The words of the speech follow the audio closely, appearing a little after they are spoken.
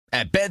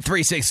At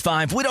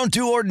Bet365, we don't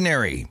do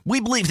ordinary. We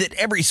believe that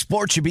every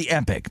sport should be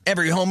epic.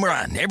 Every home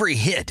run, every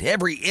hit,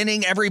 every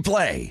inning, every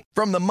play.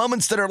 From the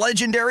moments that are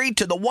legendary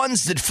to the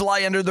ones that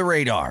fly under the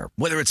radar.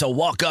 Whether it's a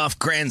walk-off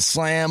grand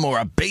slam or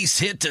a base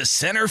hit to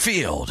center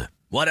field.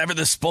 Whatever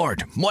the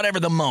sport, whatever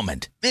the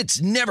moment.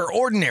 It's never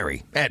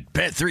ordinary at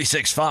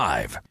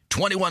Bet365.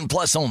 21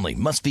 plus only.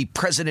 Must be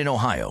present in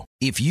Ohio.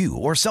 If you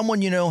or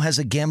someone you know has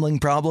a gambling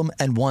problem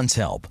and wants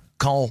help,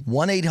 call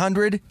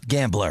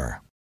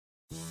 1-800-GAMBLER.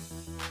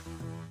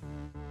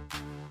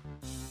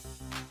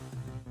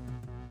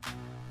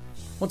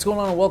 What's going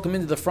on, and welcome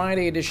into the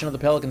Friday edition of the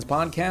Pelicans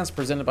podcast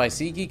presented by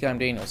SeatGeek. I'm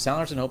Daniel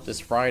Sallerson. Hope this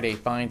Friday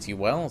finds you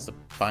well as we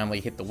finally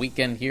hit the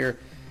weekend here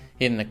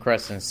in the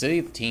Crescent City.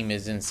 The team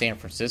is in San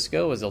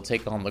Francisco as they'll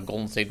take on the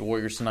Golden State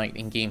Warriors tonight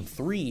in Game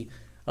 3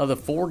 of the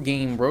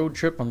 4-game road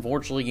trip.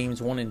 Unfortunately,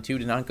 Games 1 and 2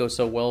 did not go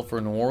so well for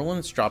New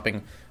Orleans,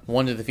 dropping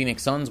one to the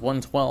Phoenix Suns,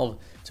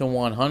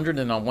 112-100,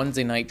 and on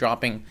Wednesday night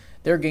dropping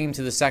their game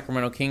to the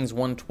Sacramento Kings,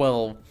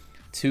 112-99.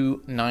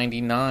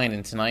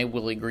 And tonight,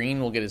 Willie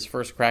Green will get his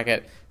first crack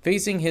at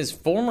facing his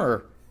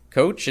former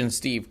coach and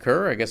Steve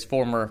Kerr. I guess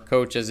former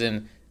coach as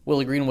in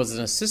Willie Green was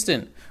an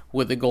assistant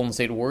with the Golden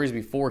State Warriors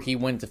before he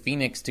went to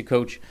Phoenix to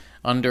coach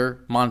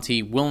under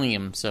Monty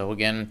Williams. So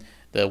again,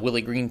 the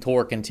Willie Green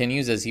tour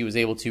continues as he was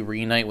able to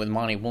reunite with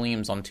Monty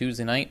Williams on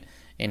Tuesday night,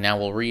 and now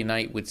will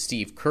reunite with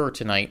Steve Kerr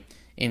tonight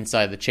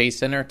inside the Chase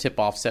Center.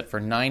 Tip-off set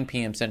for 9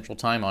 p.m. Central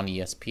Time on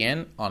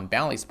ESPN. On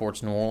Bally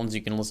Sports New Orleans,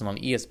 you can listen on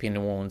ESPN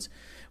New Orleans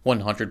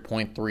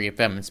 100.3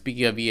 FM. And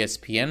speaking of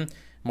ESPN,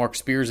 Mark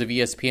Spears of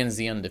ESPN's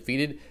The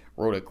Undefeated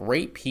wrote a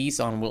great piece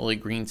on Willie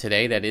Green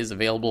today that is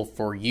available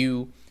for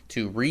you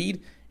to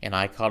read. And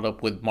I caught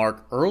up with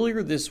Mark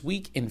earlier this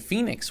week in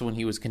Phoenix when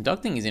he was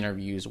conducting his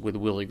interviews with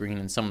Willie Green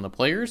and some of the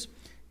players.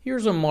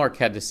 Here's what Mark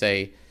had to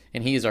say,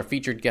 and he is our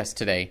featured guest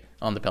today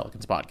on the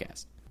Pelicans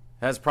podcast.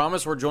 As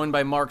promised, we're joined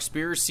by Mark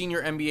Spears,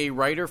 senior NBA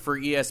writer for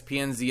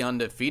ESPN's The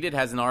Undefeated.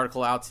 Has an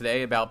article out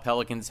today about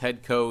Pelicans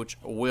head coach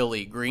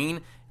Willie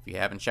Green. If you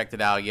haven't checked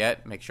it out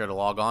yet, make sure to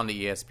log on to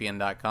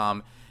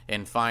ESPN.com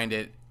and find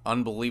it.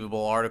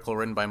 Unbelievable article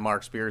written by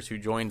Mark Spears, who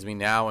joins me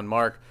now. And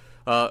Mark,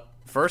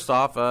 first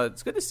off,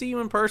 it's good to see you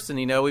in person.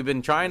 You know, we've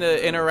been trying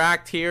to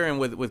interact here and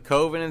with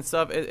COVID and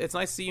stuff. It's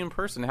nice to see you in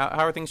person. How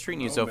are things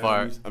treating you so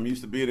far? I'm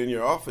used to being in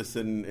your office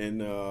in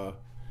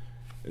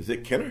is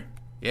it Kenner?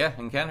 Yeah,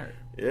 in Kenner.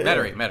 Yeah.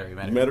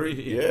 Metairie.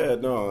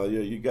 Yeah,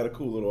 you got a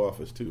cool little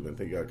office too. I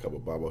think you got a couple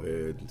of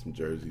bobbleheads and some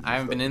jerseys. I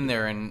haven't been in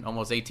there in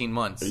almost 18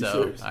 months, so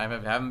serious? I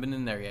haven't been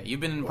in there yet.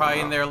 You've been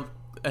probably in there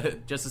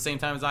just the same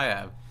time as I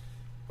have.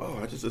 Oh,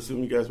 I just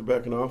assumed you guys were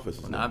back in the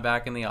office. We're not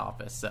back in the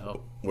office,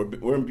 so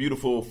we're in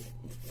beautiful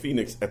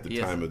Phoenix at the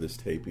time of this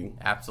taping.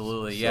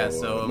 Absolutely, yeah.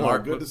 So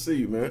Mark, good to see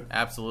you, man.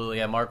 Absolutely,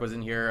 yeah. Mark was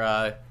in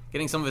here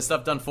getting some of his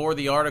stuff done for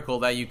the article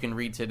that you can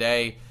read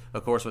today,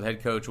 of course, with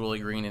head coach Willie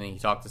Green, and he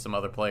talked to some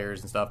other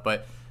players and stuff.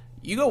 But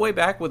you go way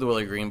back with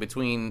Willie Green,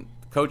 between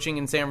coaching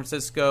in San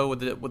Francisco with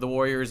the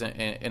Warriors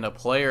and a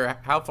player.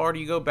 How far do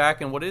you go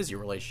back, and what is your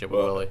relationship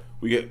with Willie?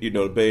 We get,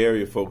 the Bay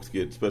Area folks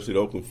get, especially the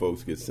Oakland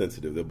folks, get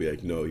sensitive. They'll be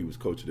like, no, he was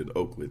coaching in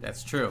Oakland.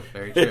 That's true.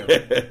 Very true.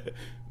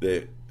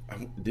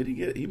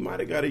 He might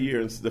have got a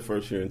year in the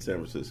first year in San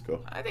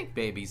Francisco. I think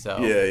maybe so.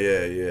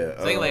 Yeah.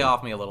 So they lay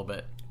off me a little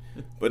bit.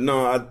 But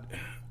no,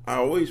 I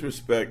always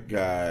respect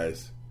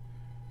guys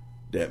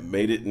that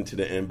made it into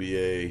the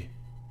NBA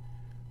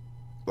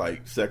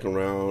like second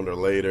round or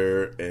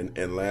later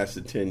and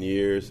lasted 10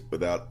 years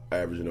without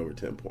averaging over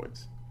 10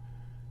 points.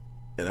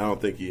 And I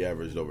don't think he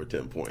averaged over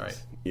 10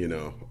 points.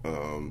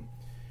 Right.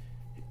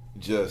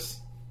 Just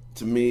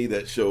to me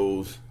that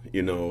shows,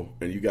 and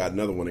you got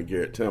another one in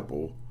Garrett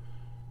Temple,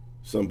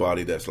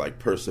 somebody that's like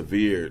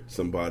persevered,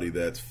 somebody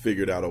that's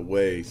figured out a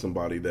way,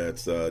 somebody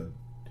that's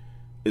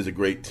is a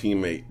great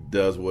teammate,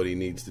 does what he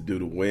needs to do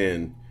to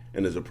win,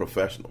 and is a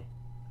professional.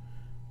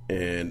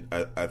 And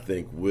I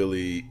think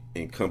Willie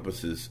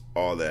encompasses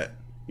all that.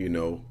 He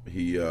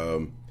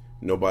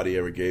nobody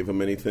ever gave him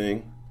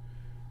anything.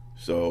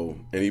 So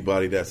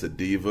anybody that's a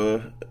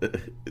diva,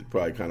 it's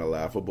probably kind of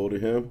laughable to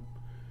him.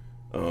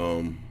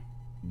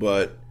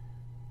 But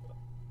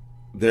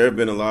there have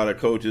been a lot of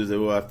coaches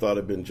who I thought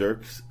have been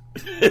jerks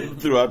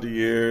throughout the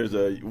years.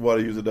 You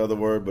want to use another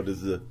word, but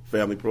it's a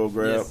family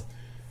program. Yes.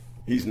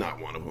 He's not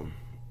one of them.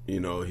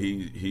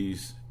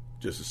 He's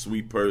just a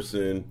sweet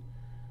person.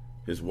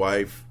 His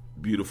wife,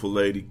 beautiful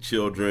lady,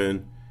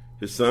 children.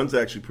 His son's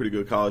actually a pretty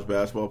good college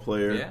basketball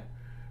player. Yeah.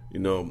 We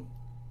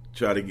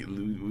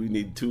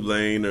need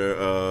Tulane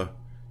or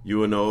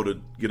UNO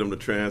to get him to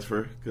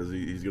transfer because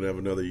he's going to have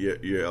another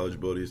year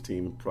eligibility. His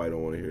team probably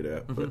don't want to hear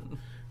that.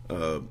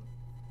 But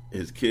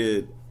his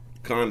kid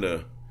kind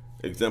of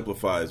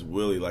exemplifies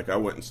Willie. Like I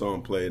went and saw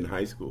him play in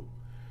high school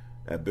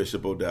at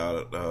Bishop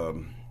O'Dowd,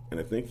 and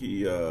I think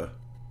he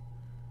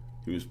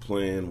was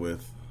playing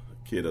with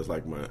a kid that's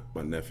like my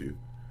nephew.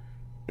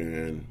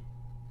 And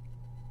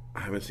I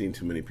haven't seen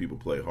too many people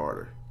play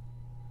harder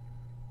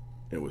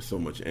and with so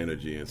much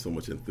energy and so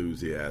much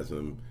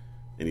enthusiasm.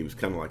 And he was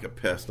kind of like a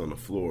pest on the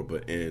floor,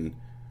 but in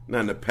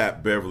not in a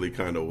Pat Beverly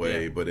kind of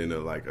way, but in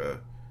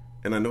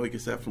and I know he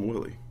gets that from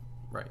Willie.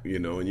 Right. You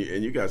know, and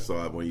you guys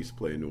saw it when he used to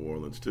play in New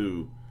Orleans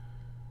too.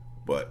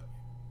 But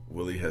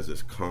Willie has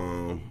this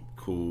calm,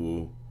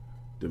 cool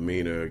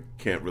demeanor,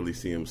 can't really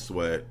see him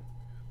sweat,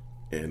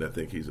 and I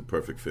think he's a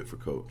perfect fit for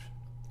Coach.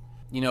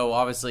 You know,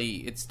 obviously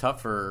it's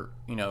tough for,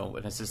 you know,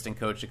 an assistant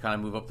coach to kind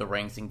of move up the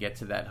ranks and get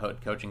to that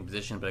head coaching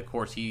position, but of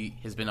course he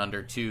has been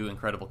under two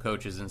incredible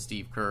coaches in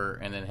Steve Kerr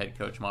and then head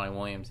coach Monty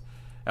Williams.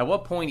 At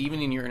what point,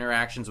 even in your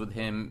interactions with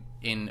him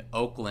in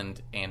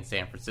Oakland and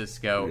San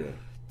Francisco,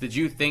 did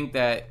you think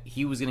that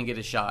he was going to get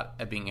a shot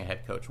at being a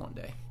head coach one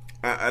day?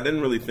 I didn't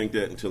really think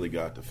that until he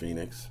got to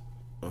Phoenix.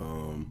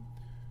 I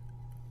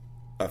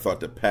thought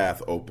the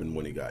path opened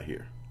when he got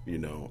here, you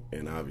know,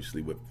 and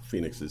obviously with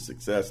Phoenix's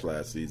success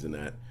last season,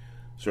 that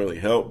certainly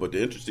helped. But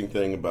the interesting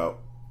thing about,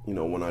 you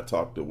know, when I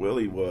talked to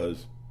Willie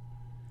was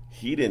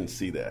he didn't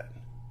see that.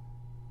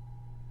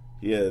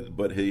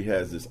 But he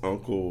has this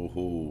uncle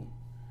who,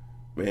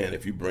 man,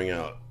 if you bring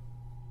out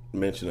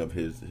mention of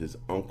his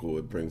uncle,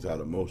 it brings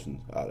out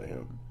emotions out of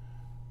him.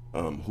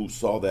 Who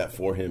saw that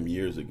for him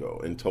years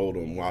ago and told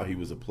him while he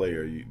was a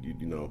player, you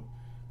know,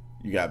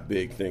 you got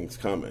big things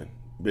coming,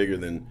 bigger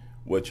than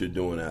what you're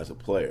doing as a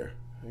player.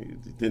 He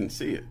didn't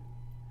see it,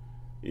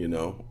 you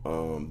know,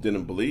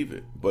 didn't believe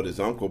it. But his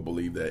uncle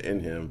believed that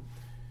in him.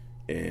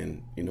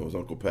 And, you know, his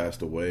uncle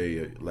passed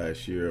away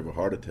last year of a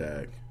heart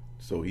attack.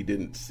 So he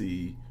didn't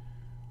see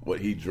what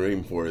he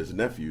dreamed for his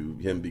nephew,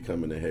 him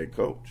becoming a head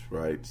coach,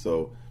 right?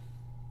 So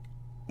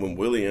when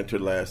Willie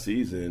entered last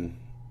season,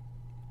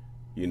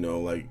 you know,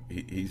 like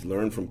he's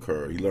learned from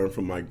Kerr. He learned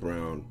from Mike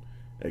Brown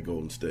at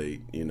Golden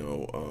State, you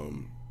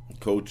know.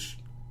 Coach,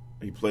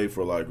 he played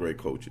for a lot of great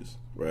coaches,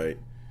 right?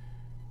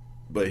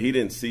 But he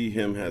didn't see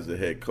him as a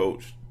head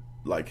coach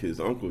like his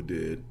uncle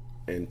did,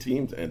 and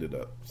teams ended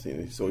up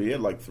seeing it. So he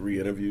had like 3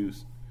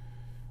 interviews,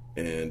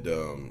 and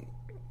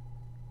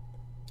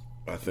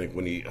I think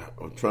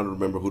I'm trying to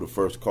remember who the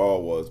first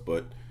call was,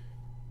 but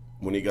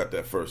when he got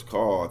that first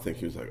call, I think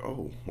he was like,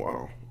 oh,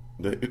 wow,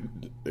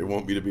 they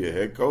want me to be a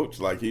head coach?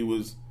 Like he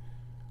was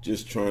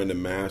just trying to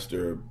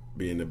master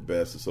being the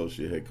best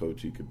associate head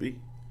coach he could be.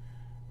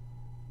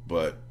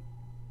 But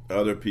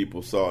other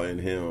people saw in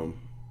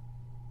him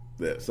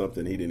that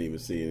something he didn't even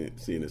see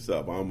in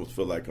himself. I almost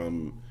feel like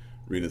I'm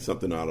reading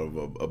something out of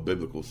a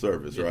biblical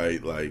service,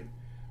 right? Like,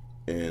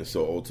 and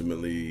so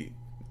ultimately,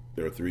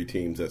 there are 3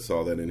 teams that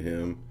saw that in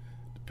him.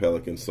 The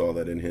Pelicans saw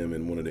that in him,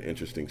 and one of the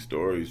interesting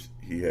stories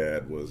he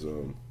had was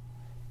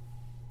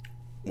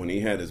when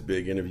he had his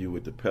big interview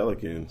with the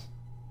Pelicans,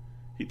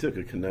 he took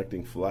a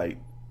connecting flight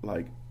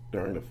like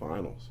during the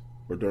finals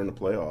or during the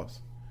playoffs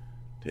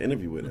to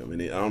interview with him.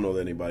 And I don't know that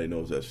anybody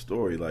knows that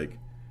story. Like,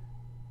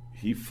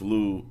 he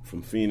flew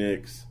from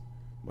Phoenix,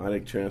 might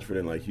have transferred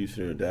in like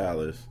Houston or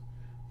Dallas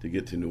to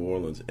get to New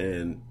Orleans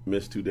and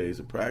missed 2 days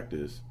of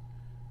practice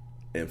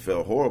and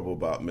felt horrible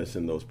about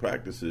missing those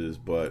practices.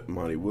 But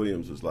Monty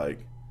Williams was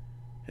like,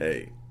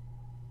 hey,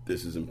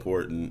 this is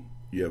important.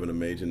 You have an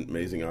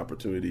amazing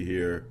opportunity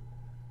here.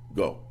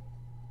 Go.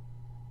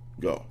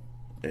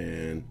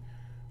 And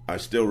I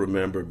still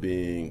remember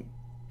being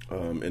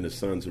in the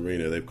Suns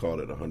Arena. They've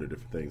called it 100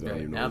 different things. I don't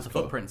even know. Now it's the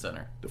Footprint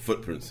Center. The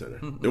Footprint Center.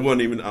 It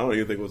wasn't even. I don't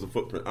even think it was a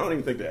footprint. I don't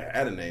even think they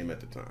had a name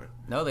at the time.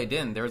 No, they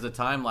didn't. There was a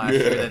time last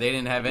year that they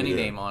didn't have any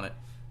name on it.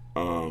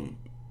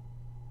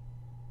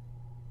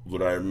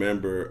 What I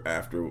remember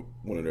after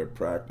one of their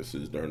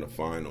practices during the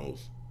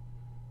finals,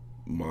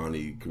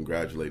 Monty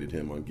congratulated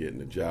him on getting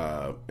the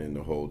job, and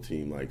the whole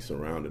team like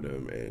surrounded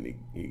him, and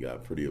he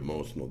got pretty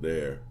emotional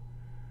there.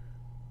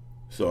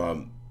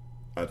 So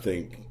I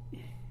think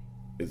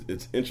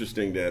it's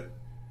interesting that,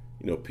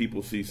 you know,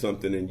 people see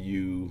something in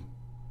you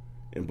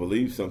and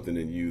believe something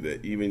in you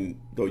that even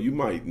though you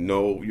might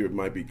know, you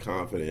might be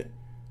confident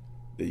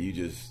that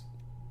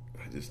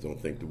I just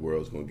don't think the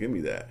world's going to give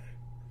me that.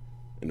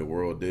 And the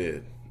world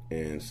did.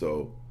 And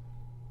so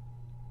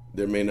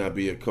there may not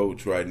be a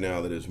coach right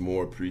now that is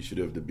more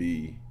appreciative to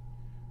be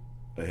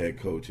a head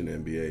coach in the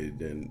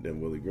NBA than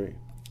Willie Green.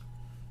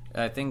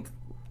 I think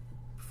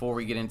before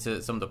we get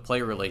into some of the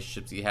player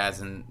relationships he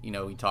has, and, you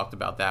know, he talked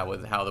about that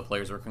with how the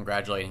players were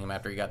congratulating him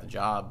after he got the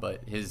job,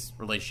 but his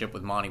relationship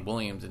with Monty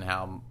Williams and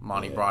how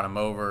Monty brought him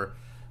over.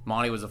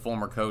 Monty was a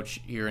former coach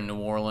here in New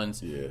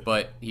Orleans,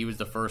 but he was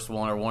the first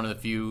one, or one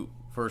of the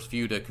first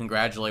few to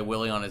congratulate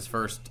Willie on his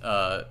first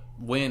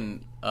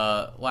win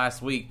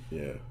last week.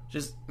 Yeah.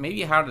 Just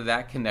maybe how did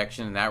that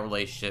connection and that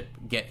relationship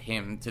get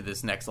him to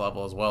this next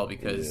level as well?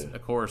 Because,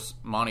 of course,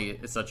 Monty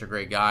is such a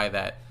great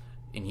guy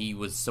and he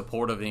was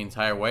supportive the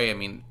entire way. I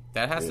mean,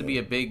 that has to be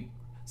a big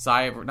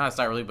not a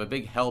sigh of relief, but a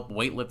big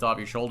weight lift off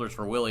your shoulders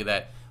for Willie,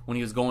 that when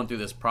he was going through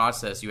this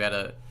process, you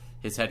had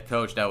his head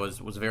coach that was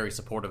very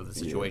supportive of the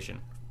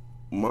situation.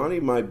 Monty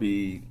might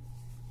be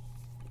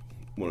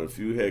one of the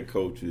few head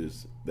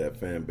coaches that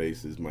fan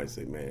bases might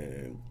say,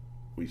 man,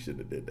 we should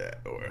have did that,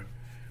 or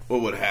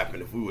what would have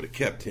happened if we would have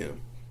kept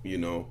him, you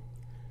know?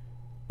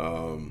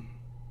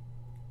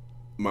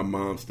 my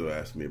mom still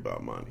asks me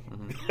about Monty.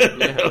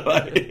 Mm-hmm. Yeah.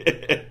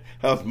 Like,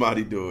 how's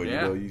Monty doing?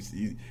 Yeah.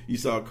 You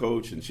saw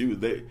Coach, and she was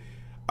there.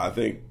 I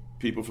think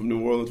people from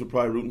New Orleans were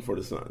probably rooting for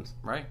the Suns,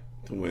 right,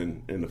 to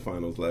win in the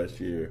finals last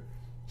year.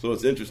 So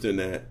it's interesting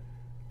that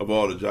of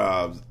all the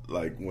jobs,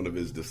 like one of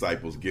his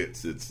disciples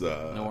gets, it's New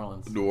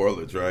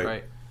Orleans, right?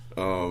 Right.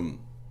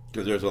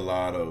 Because there's a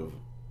lot of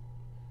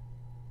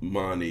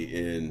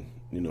Monty and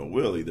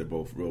Willie. They're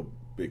both real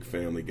big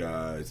family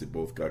guys. They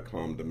both got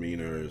calm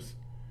demeanors.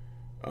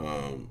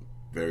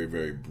 Very,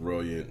 very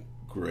brilliant,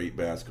 great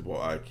basketball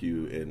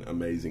IQ, and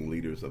amazing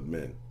leaders of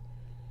men.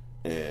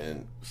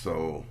 And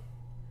so,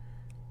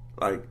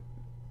 like,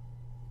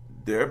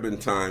 there have been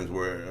times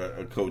where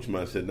a coach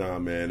might have said, "Nah,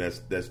 man,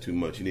 that's too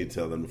much. You need to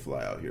tell them to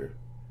fly out here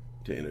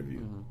to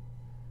interview." Mm-hmm.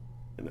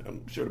 And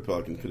I'm sure the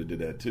Pelicans could have did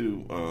that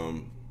too,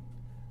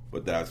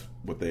 but that's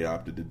what they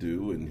opted to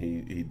do, and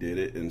he did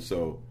it. And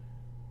so,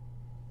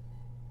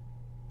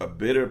 a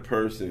bitter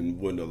person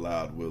wouldn't have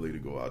allowed Willie to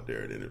go out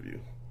there and interview.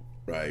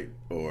 Right,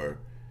 or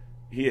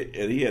he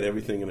had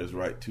everything in his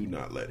right to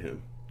not let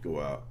him go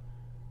out,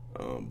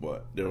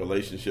 but their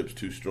relationship's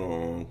too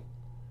strong.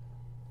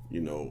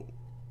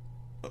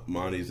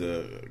 Monty's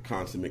a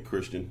consummate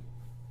Christian,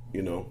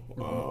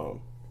 mm-hmm.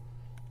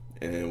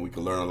 And we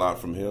can learn a lot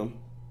from him.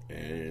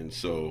 And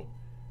so,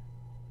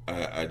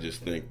 I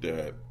just think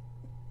that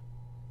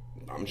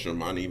I'm sure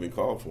Monty even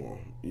called for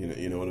him.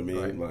 You know what I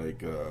mean?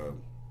 Right. Like,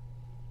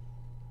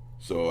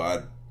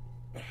 so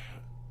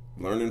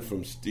learning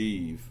from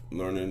Steve,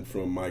 learning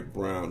from Mike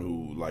Brown,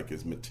 who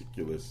is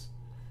meticulous.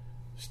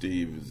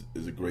 Steve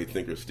is a great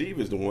thinker. Steve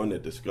is the one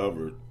that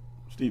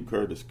Steve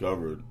Kerr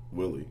discovered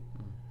Willie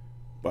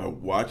by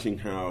watching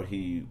how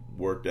he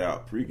worked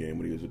out pregame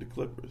when he was with the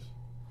Clippers.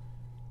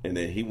 And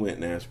then he went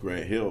and asked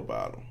Grant Hill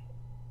about him.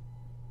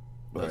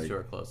 Those two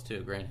are close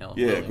too, Grant Hill.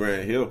 Yeah, Willie.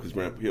 Grant Hill, because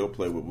Grant Hill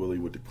played with Willie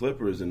with the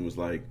Clippers and was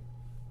like,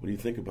 "What do you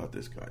think about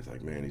this guy?" He's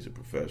like, "Man, he's a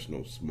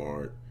professional,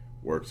 smart,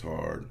 works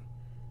hard,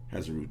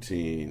 has a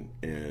routine,"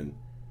 and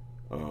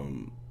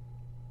and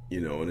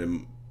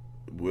then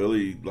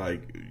Willie,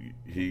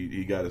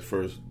 he got his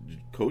first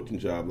coaching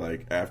job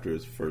after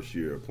his first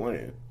year of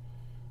playing,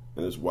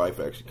 and his wife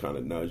actually kind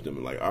of nudged him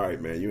and all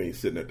right, man, you ain't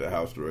sitting at the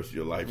house the rest of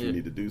your life. Yeah. You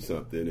need to do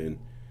something. And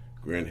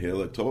Grant Hill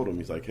had told him,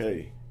 he's like,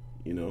 "Hey,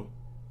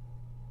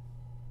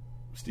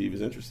 Steve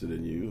is interested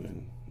in you,"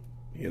 and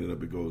he ended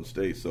up at Golden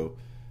State. So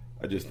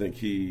I just think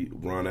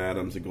Ron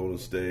Adams at Golden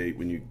State,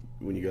 when you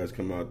guys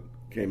came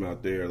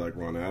out there,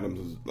 Ron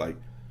Adams was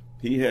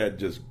he had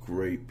just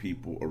great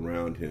people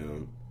around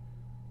him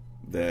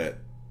that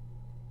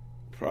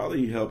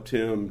probably helped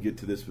him get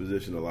to this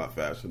position a lot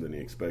faster than he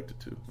expected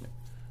to.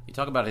 You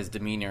talk about his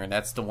demeanor, and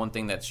that's the one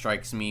thing that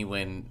strikes me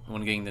when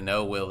getting to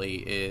know Willie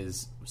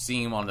is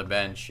seeing him on the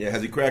bench. Yeah,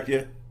 has he cracked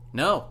yet?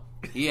 No,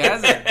 he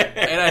hasn't.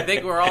 And I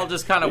think we're all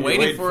just kind of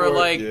waiting for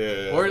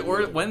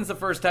when's the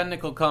first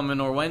technical coming,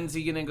 or when's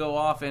he going to go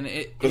off? And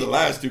because the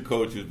last two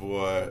coaches,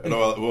 boy,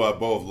 who I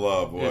both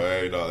love,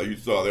 boy, you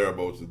saw their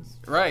emotions,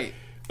 right,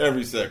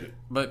 every second.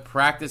 But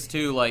practice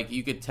too,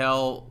 you could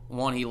tell,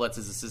 one, he lets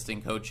his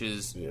assistant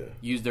coaches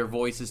use their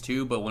voices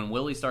too. But when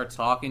Willie starts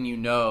talking,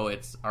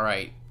 it's all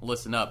right.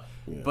 Listen up.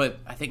 Yeah. But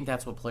I think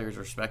that's what players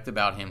respect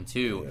about him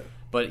too. Yeah.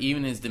 But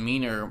even his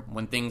demeanor,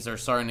 when things are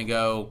starting to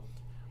go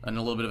in a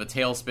little bit of a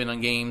tailspin on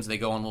games, they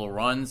go on little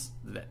runs.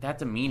 That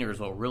demeanor is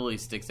what really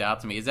sticks out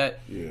to me. Is that?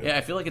 Yeah,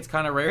 I feel like it's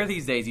kind of rare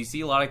these days. You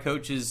see a lot of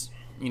coaches,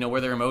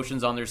 wear their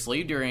emotions on their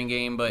sleeve during a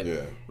game, but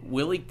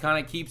Willie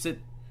kind of keeps it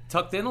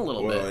tucked in a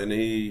little bit. And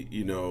he,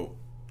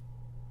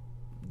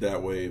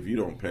 that way, if you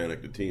don't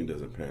panic, the team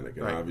doesn't panic.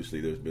 And obviously,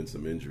 there's been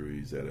some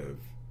injuries that have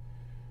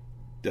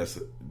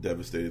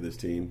devastated this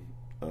team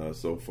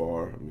so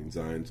far. I mean,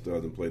 Zion still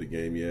hasn't played a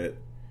game yet.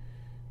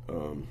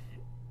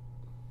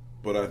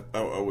 But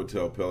I would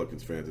tell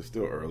Pelicans fans it's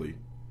still early.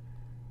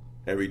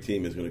 Every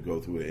team is going to go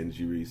through an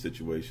injury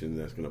situation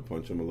that's going to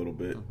punch them a little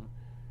bit.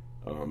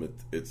 Mm-hmm.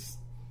 It's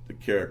the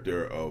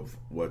character of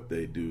what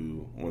they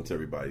do once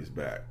everybody's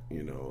back,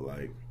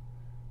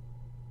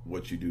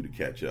 what you do to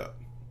catch up.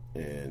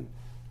 And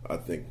I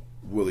think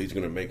Willie's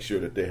going to make sure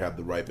that they have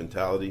the right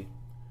mentality,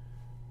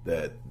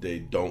 that they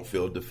don't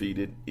feel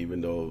defeated,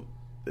 even though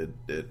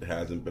it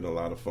hasn't been a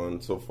lot of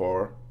fun so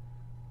far.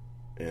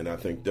 And I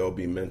think they'll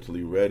be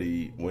mentally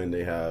ready when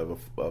they have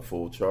a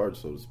full charge,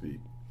 so to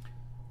speak.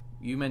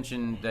 You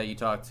mentioned that you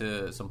talked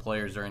to some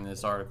players during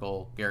this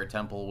article. Garrett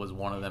Temple was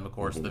one of them, of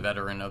course, the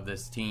veteran of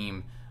this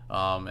team.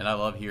 And I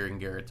love hearing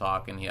Garrett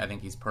talk, and I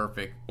think he's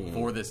perfect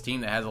for this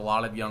team that has a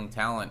lot of young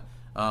talent.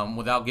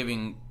 Without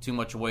giving too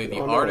much away,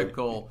 the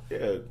article,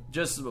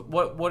 just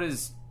what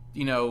is,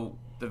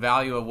 the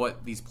value of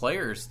what these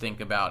players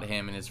think about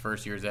him in his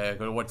first year as a head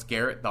coach? What's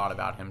Garrett thought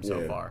about him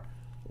so far?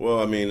 Well,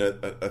 I mean,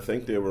 I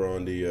think they were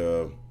on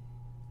the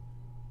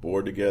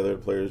board together,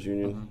 Players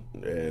Union,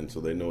 and so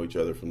they know each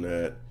other from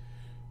that.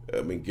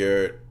 I mean,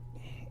 Garrett,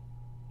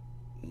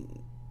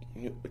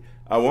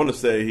 I want to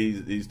say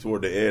he's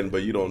toward the end,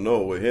 but you don't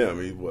know with him.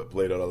 He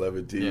played on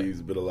 11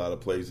 teams, been a lot of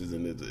places,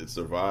 and it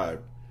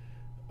survived.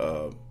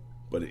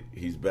 but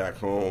he's back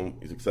home.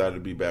 He's excited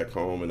to be back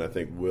home, and I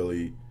think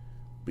Willie,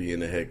 being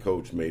the head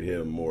coach, made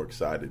him more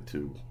excited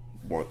to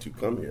want to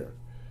come here,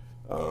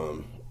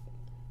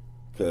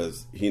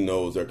 because he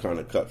knows they're kind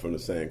of cut from the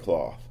same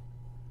cloth,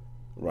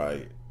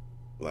 right?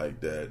 Like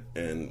that,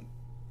 and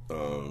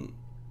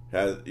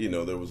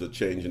there was a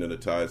changing of the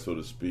tide, so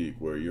to speak,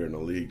 where you're in a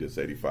league that's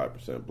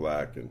 85%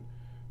 black, and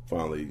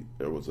finally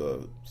there was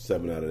a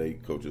 7 out of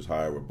 8 coaches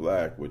hired were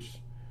black, which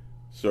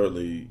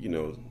certainly,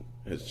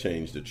 has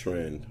changed the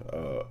trend,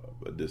 a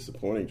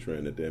disappointing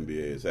trend that the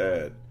NBA has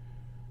had.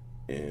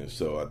 And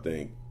so I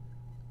think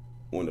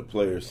when the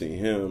players see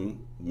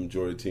him, the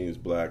majority of teams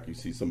black, you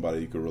see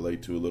somebody you can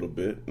relate to a little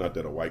bit. Not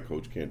that a white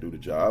coach can't do the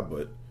job,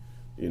 but,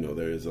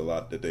 there is a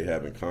lot that they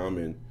have in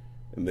common.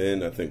 And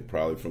then I think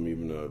probably from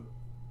even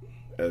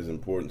as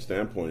important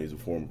standpoint, he's a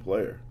former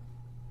player,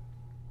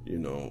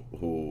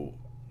 who,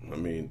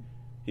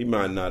 he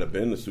might not have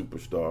been the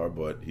superstar,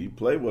 but he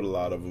played with a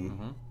lot of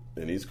them,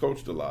 and he's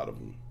coached a lot of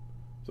them.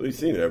 So he's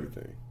seen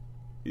everything.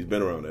 He's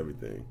been around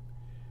everything.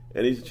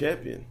 And he's a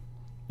champion,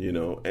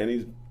 and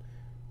he's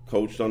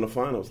coached on the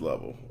finals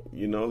level.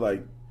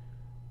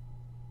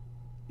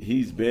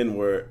 He's been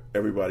where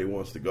everybody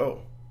wants to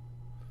go.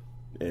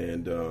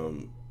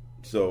 And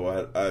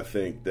so I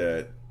think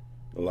that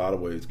in a lot of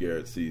ways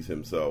Garrett sees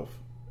himself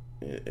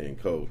in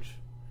coach,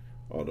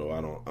 although I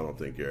don't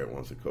think Garrett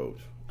wants to coach.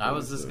 I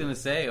was just gonna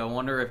say, I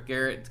wonder if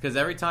Garrett, because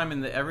every time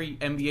in every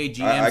NBA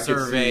GM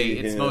survey,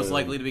 it's most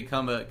likely to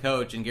become a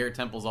coach, and Garrett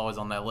Temple's always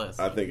on that list.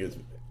 I think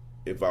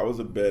if I was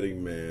a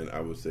betting man,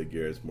 I would say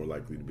Garrett's more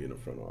likely to be in the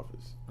front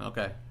office.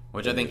 Okay,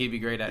 which I think he'd be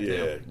great at too.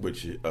 Yeah,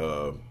 which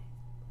I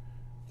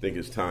think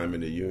his time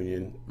in the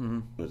union,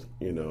 and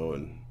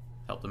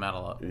helped him out a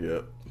lot.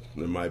 Yep,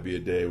 there might be a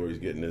day where he's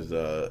getting his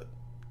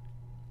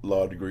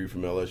law degree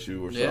from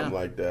LSU or something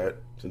like that,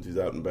 since he's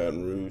out in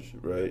Baton Rouge,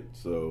 right?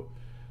 So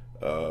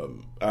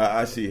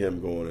I see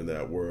him going in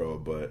that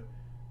world, but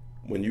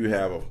when you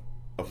have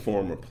a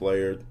former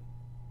player,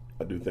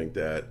 I do think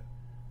that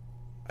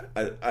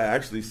I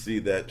actually see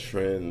that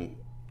trend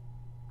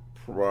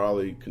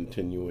probably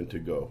continuing to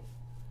go,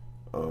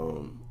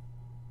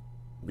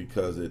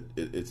 because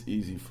it's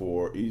easier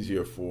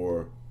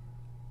for.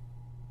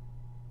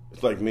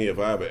 It's like me, if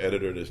I have an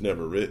editor that's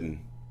never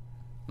written.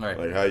 Right.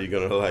 Like, how you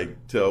gonna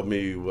tell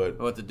me what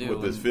to do,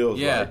 what this feels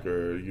like,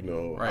 or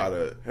how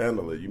to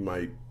handle it? You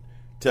might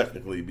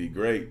technically be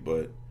great,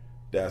 but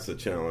that's a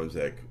challenge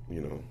that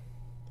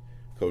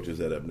coaches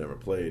that have never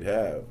played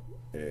have,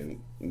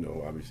 and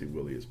obviously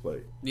Willie has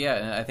played. Yeah,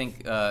 and I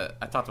think I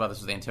talked about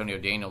this with Antonio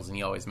Daniels, and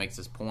he always makes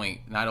this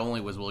point. Not only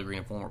was Willie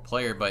Green a former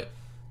player, but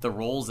the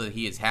roles that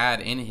he has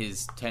had in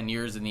his 10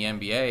 years in the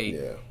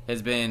NBA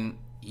has been.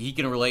 He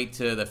can relate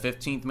to the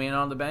 15th man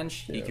on the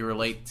bench. Yeah. He can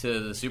relate to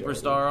the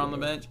superstar on the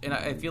bench. And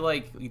I feel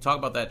like you talk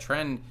about that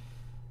trend,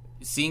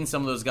 seeing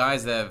some of those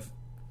guys that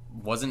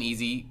wasn't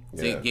easy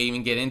to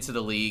even get into the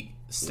league,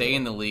 stay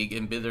in the league,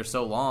 and be there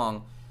so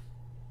long.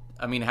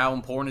 I mean, how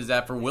important is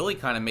that for Willie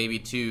kind of maybe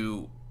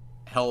to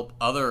help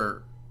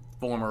other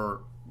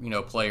former,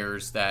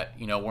 players that,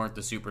 weren't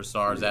the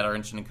superstars that are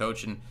interested in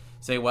coaching?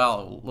 Say,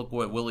 well, look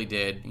what Willie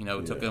did.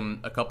 Took him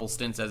a couple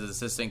stints as an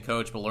assistant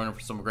coach, but learning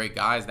from some great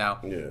guys now.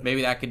 Yeah.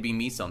 Maybe that could be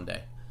me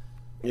someday.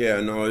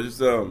 Yeah, no,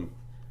 it's I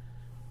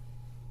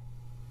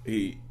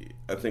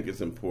think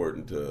it's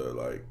important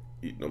to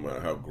no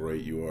matter how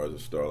great you are as a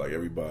star,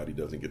 everybody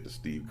doesn't get the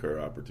Steve Kerr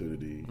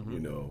opportunity,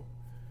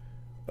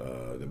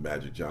 the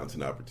Magic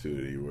Johnson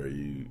opportunity where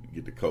you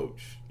get to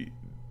coach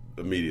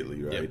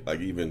immediately, right? Yep.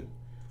 Even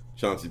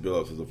Chauncey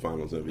Billups is a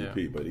Finals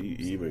MVP, but he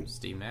even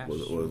Steve Nash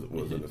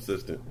was an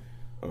assistant.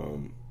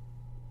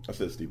 I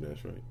said Steve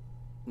Nash, right?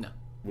 No.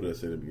 What did I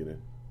say at the beginning?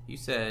 You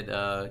said,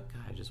 God,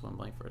 I just went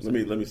blank for a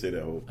second. Let me say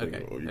that whole thing.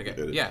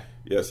 Okay. Yeah.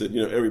 Yeah, I said,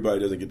 everybody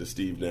doesn't get the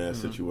Steve Nash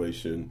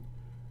situation,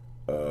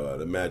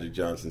 the Magic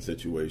Johnson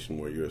situation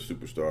where you're a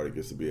superstar that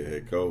gets to be a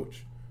head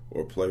coach,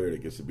 or a player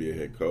that gets to be a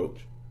head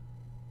coach.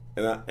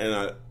 And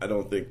I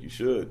don't think you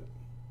should,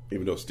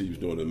 even though Steve's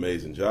doing an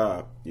amazing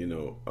job,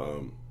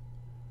 I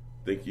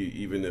think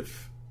even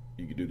if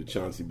you could do the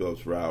Chauncey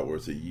Billups route where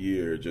it's a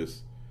year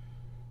just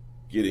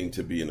getting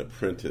to be an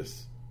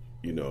apprentice,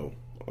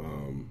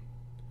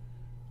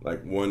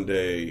 one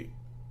day,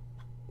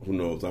 who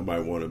knows, I might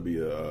want to be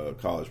a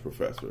college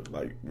professor.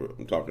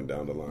 I'm talking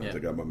down the line. Yeah. I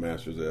got my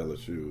master's at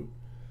LSU,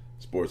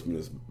 sports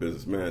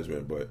business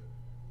management, but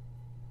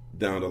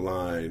down the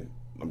line,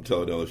 I'm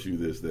telling LSU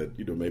this, that,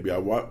 maybe I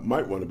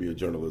might want to be a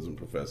journalism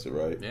professor,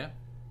 right? Yeah.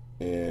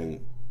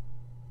 And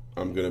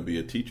I'm going to be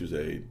a teacher's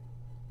aide.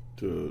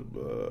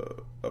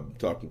 I'm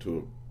talking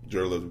to a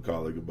journalism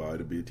colleague about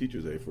to be a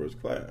teacher's aide for his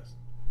class,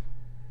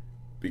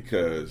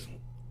 because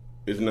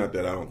it's not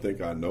that I don't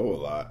think I know a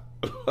lot.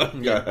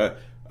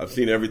 I've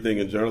seen everything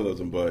in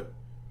journalism, but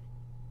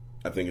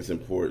I think it's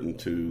important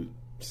to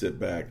sit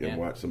back and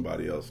watch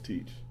somebody else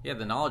teach. Yeah,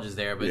 the knowledge is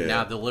there, but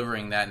now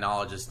delivering that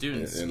knowledge to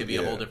students could be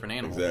a whole different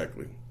animal.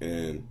 Exactly.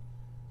 And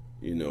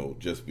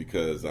just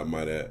because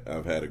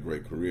I've had a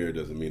great career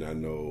doesn't mean I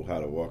know how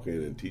to walk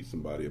in and teach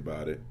somebody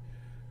about it.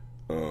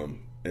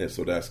 And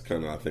so that's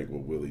kind of, I think,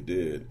 what Willie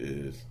did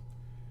is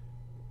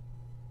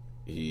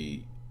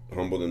he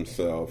humbled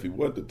himself. He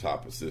wasn't the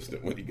top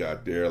assistant when he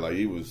got there. Like,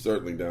 he was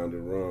certainly down the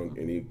rung,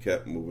 and he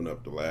kept moving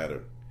up the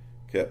ladder.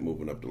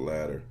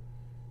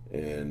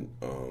 And,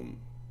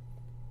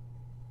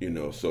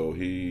 so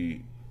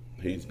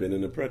he's been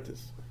an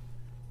apprentice.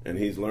 And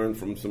he's learned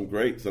from some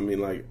greats. I mean,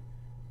 like,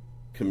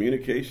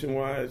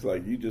 communication-wise,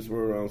 like, you just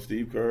were around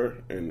Steve Kerr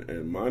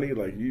and Monty.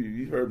 Like,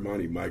 you heard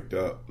Monty mic'd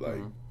up.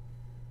 Like,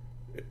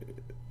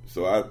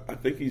 so I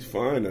think he's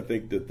fine. I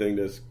think the thing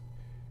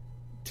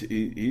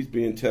he's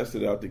being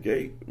tested out the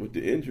gate with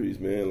the injuries,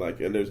 man. Like,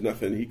 and there's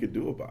nothing he could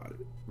do about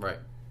it, Right.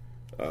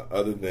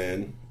 Other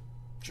than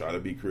try to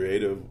be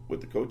creative with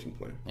the coaching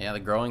plan. Yeah,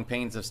 the growing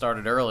pains have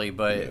started early,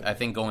 but I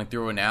think going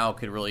through it now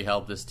could really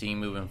help this team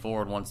moving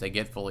forward once they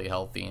get fully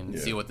healthy and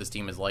see what this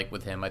team is like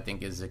with him. I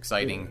think is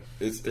exciting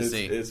to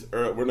see.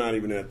 We're not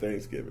even at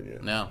Thanksgiving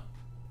yet. No.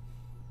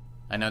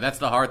 I know that's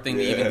the hard thing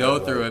to even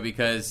go through it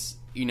because,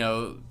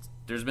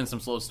 there's been some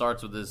slow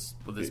starts with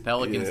this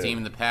Pelicans team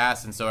in the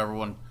past, and so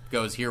everyone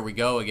goes, here we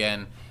go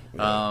again.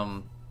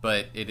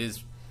 But it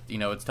is,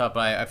 it's tough.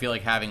 I feel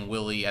like having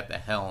Willie at the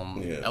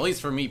helm, at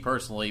least for me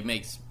personally,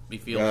 makes me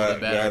feel a little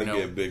bit better. Got to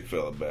get Big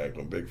Fella back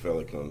when Big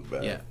Fella comes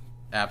back. Yeah,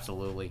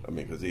 absolutely. I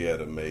mean, because he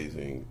had an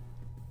amazing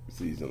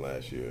season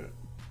last year.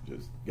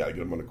 Just got to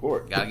get him on the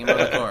court.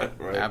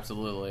 Right?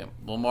 Absolutely.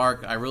 Well,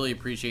 Mark, I really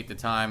appreciate the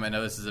time. I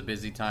know this is a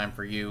busy time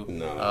for you.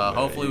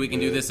 Hopefully we can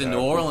do this in New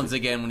Orleans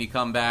again when you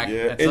come back.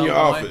 Yeah, in your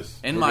office.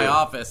 In my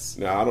office.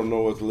 Now, I don't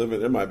know what's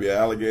living. There might be an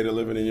alligator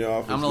living in your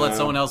office. I'm going to let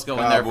someone else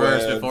go in there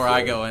first before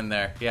I go in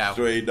there. Yeah.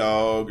 Stray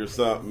dog or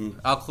something.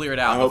 I'll clear it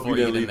out before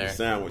you get in there. I hope you didn't leave a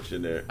sandwich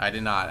in there. I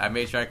did not. I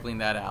made sure I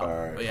cleaned that out. All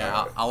right. But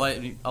yeah, I'll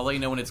let you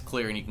know when it's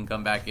clear and you can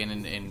come back in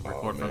and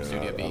record from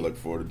Studio B. I look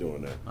forward to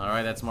doing that. All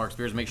right, that's Mark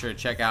Spears. Make sure to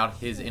check out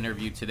his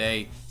interview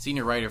today.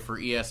 Senior writer for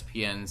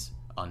ESPN's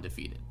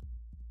Undefeated.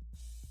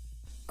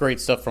 Great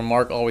stuff from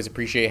Mark. Always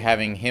appreciate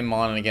having him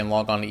on. And again,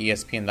 log on to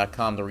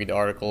ESPN.com to read the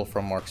article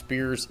from Mark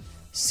Spears,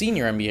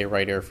 senior NBA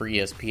writer for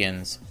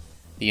ESPN's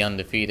The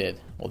Undefeated.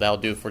 Well, that'll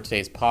do it for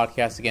today's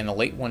podcast. Again, a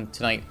late one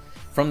tonight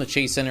from the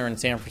Chase Center in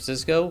San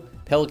Francisco.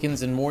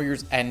 Pelicans and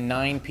Warriors at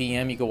 9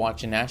 p.m. You can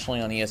watch it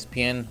nationally on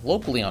ESPN,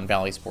 locally on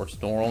Valley Sports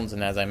New Orleans,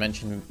 and as I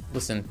mentioned,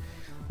 listen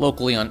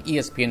locally on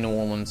ESPN New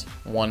Orleans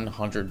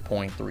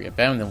 100.3 FM.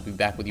 Then we'll be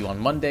back with you on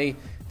Monday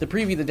to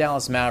preview the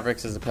Dallas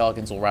Mavericks as the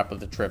Pelicans will wrap up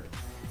the trip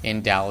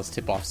in Dallas.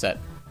 Tip-off set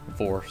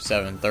for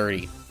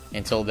 7:30.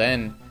 Until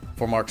then,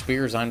 for Mark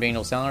Spears, I'm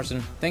Daniel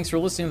Sallerson. Thanks for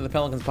listening to the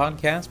Pelicans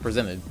podcast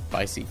presented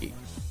by SeatGeek.